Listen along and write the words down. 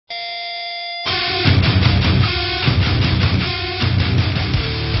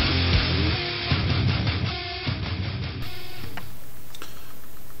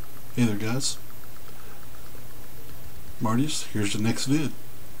Hey there guys, Marty's, here's the next vid.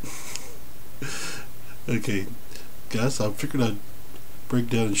 Okay guys, I figured I'd break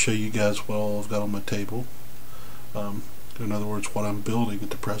down and show you guys what all I've got on my table. In other words, what I'm building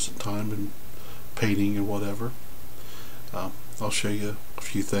at the present time and painting and whatever. I'll show you a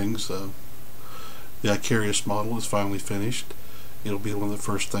few things. The Icarius model is finally finished. It'll be one of the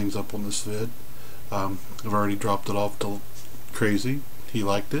first things up on this vid. I've already dropped it off to Crazy. He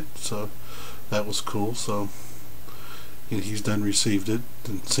liked it, so that was cool. So he's done received it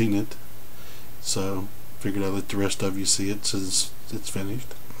and seen it, so figured I'd let the rest of you see it since it's finished.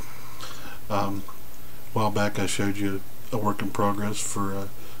 A while back I showed you a work in progress for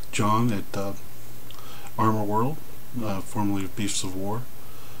John at Armor World, formerly of Beasts of War,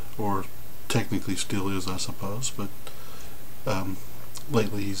 or technically still is, I suppose, but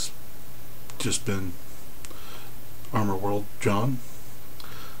lately he's just been Armor World John.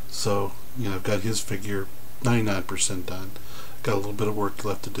 So I've got his figure 99% done. Got a little bit of work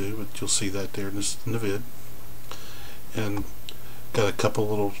left to do, but you'll see that there in the vid. And got a couple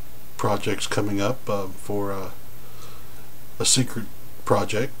little projects coming up for a secret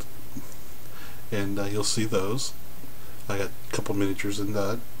project, and you'll see those. I got a couple miniatures in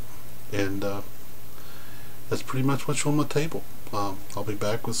that, and that's pretty much what's on the table. I'll be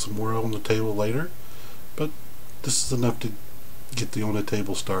back with some more on the table later, but this is enough to get the on the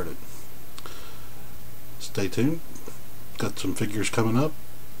table started. Stay tuned. Got some figures coming up.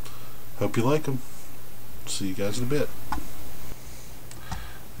 Hope you like them. See you guys in a bit.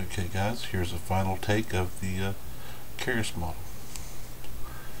 Okay guys, here's a final take of the Icarius model.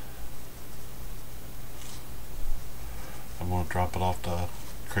 I'm going to drop it off to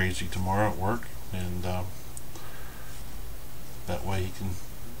Crazy tomorrow at work, and that way he can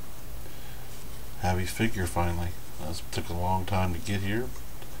have his figure finally. It took a long time to get here.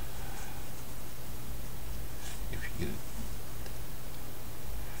 If you get it,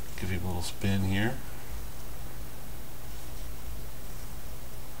 give him a little spin here.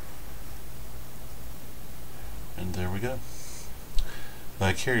 And there we go. The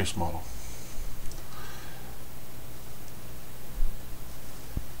Icarius model.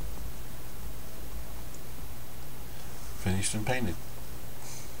 Finished and painted.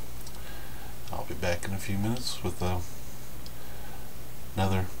 I'll be back in a few minutes with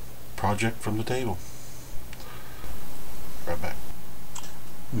another project from the table. Right back.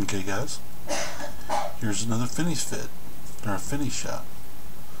 Okay guys, here's another finish fit, or a finish shot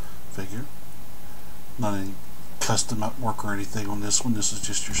figure. Not any custom work or anything on this one. This is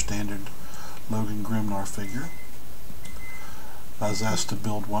just your standard Logan Grimnar figure. I was asked to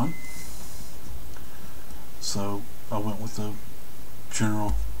build one, so I went with the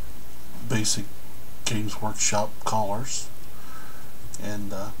general basic Games Workshop collars,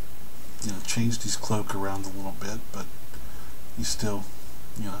 and changed his cloak around a little bit, but he's still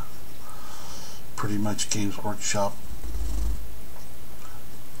pretty much Games Workshop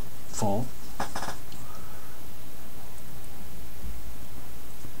full.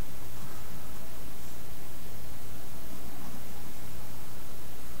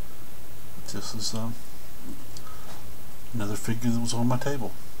 This is another figure that was on my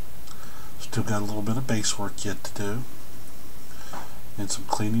table. Still got a little bit of base work yet to do and some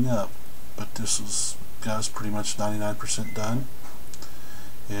cleaning up, but this is, guys, pretty much 99% done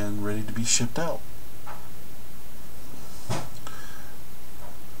and ready to be shipped out.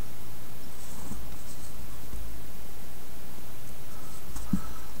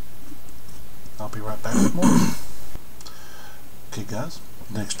 I'll be right back with more. Okay guys,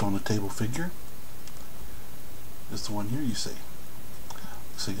 next on the table figure is the one here you see.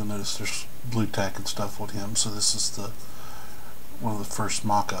 So you'll notice there's blue tack and stuff on him, so this is one of the first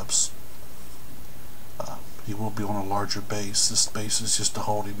mock-ups. He will be on a larger base. This base is just to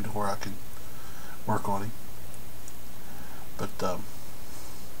hold him to where I can work on him. But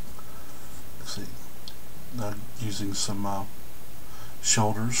let's see, using some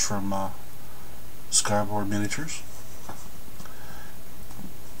shoulders from Skyboard Miniatures.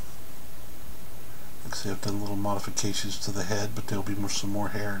 See, I've done little modifications to the head, but there'll be some more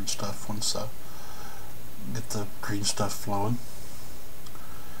hair and stuff once I get the green stuff flowing.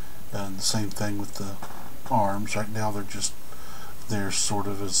 And the same thing with the arms. Right now they're just there sort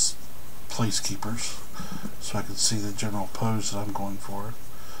of as placekeepers, so I can see the general pose that I'm going for.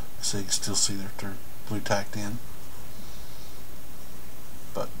 So you can still see that they're blue tacked in.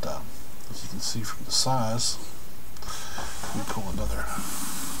 But as you can see from the size, let me pull another.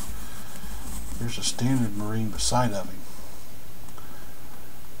 Here's a standard Marine beside of him.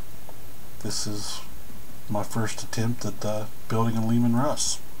 This is my first attempt at building a Leman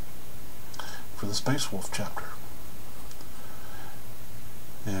Russ. for the Space Wolf chapter.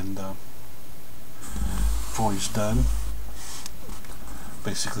 And before he's done,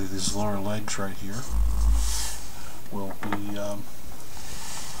 basically these lower legs right here will be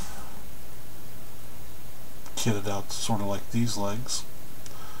kitted out sort of like these legs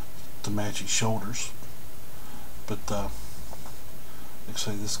to match his shoulders. But like I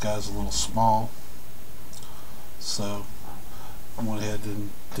say, this guy's a little small, so I went ahead and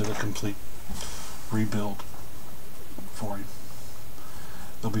did a complete rebuild for him.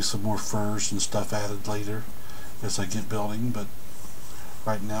 There'll be some more furs and stuff added later as I get building, but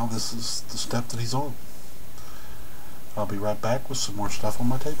right now this is the step that he's on. I'll be right back with some more stuff on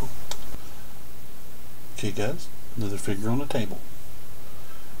my table. Okay guys, another figure on the table.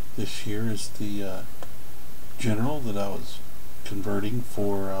 This here is the general that I was converting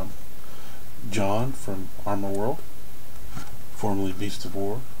for John from Armor World, formerly Beast of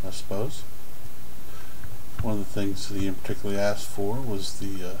War, I suppose. One of the things that he particularly asked for was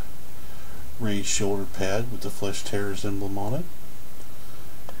the raised shoulder pad with the Flesh Tearers emblem on it,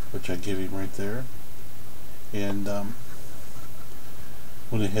 which I give him right there, and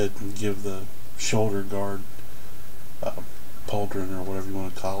went ahead and give the shoulder guard pauldron, or whatever you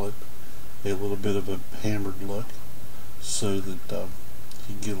want to call it, a little bit of a hammered look, so that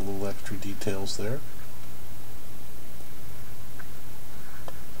you get a little extra details there.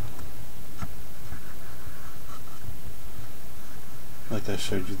 Like I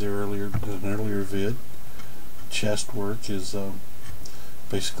showed you there earlier in an earlier vid, chest work is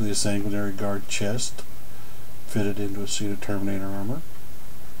basically a Sanguinary Guard chest fitted into a suit of Terminator armor,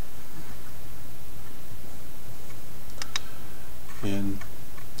 and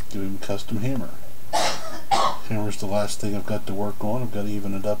give him a custom hammer. Hammer's the last thing I've got to work on. I've got to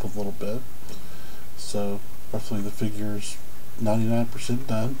even it up a little bit, so roughly the figure's 99%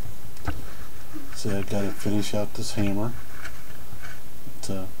 done. So I've got to finish out this hammer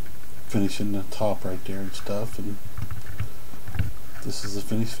to finishing the top right there and stuff, and this is the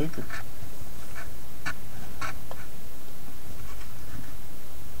finished figure.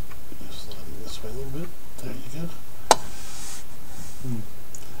 Just sliding this way a little bit. There you go.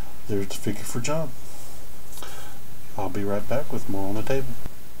 There's the figure for John. I'll be right back with more on the table.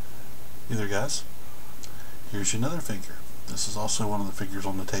 Hey there guys, here's another figure. This is also one of the figures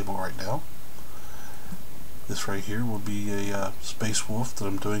on the table right now. This right here will be a Space Wolf that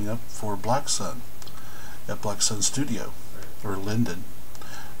I'm doing up for Black Sun at Black Sun Studio, or Linden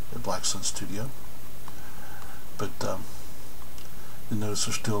at Black Sun Studio. But you notice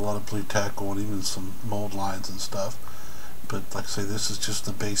there's still a lot of blue tack on him and some mold lines and stuff. But like I say, this is just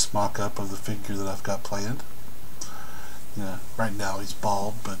the base mock-up of the figure that I've got planned. Yeah, right now he's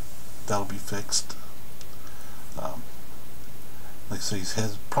bald, but that'll be fixed. Like I say, his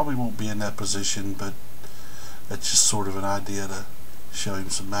head probably won't be in that position, but that's just sort of an idea to show him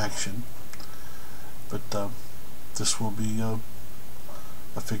some action. But this will be a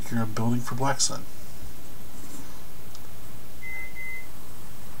figure I'm building for Black Sun.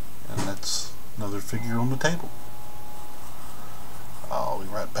 And that's another figure on the table. I'll be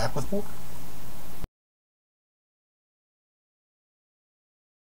right back with more.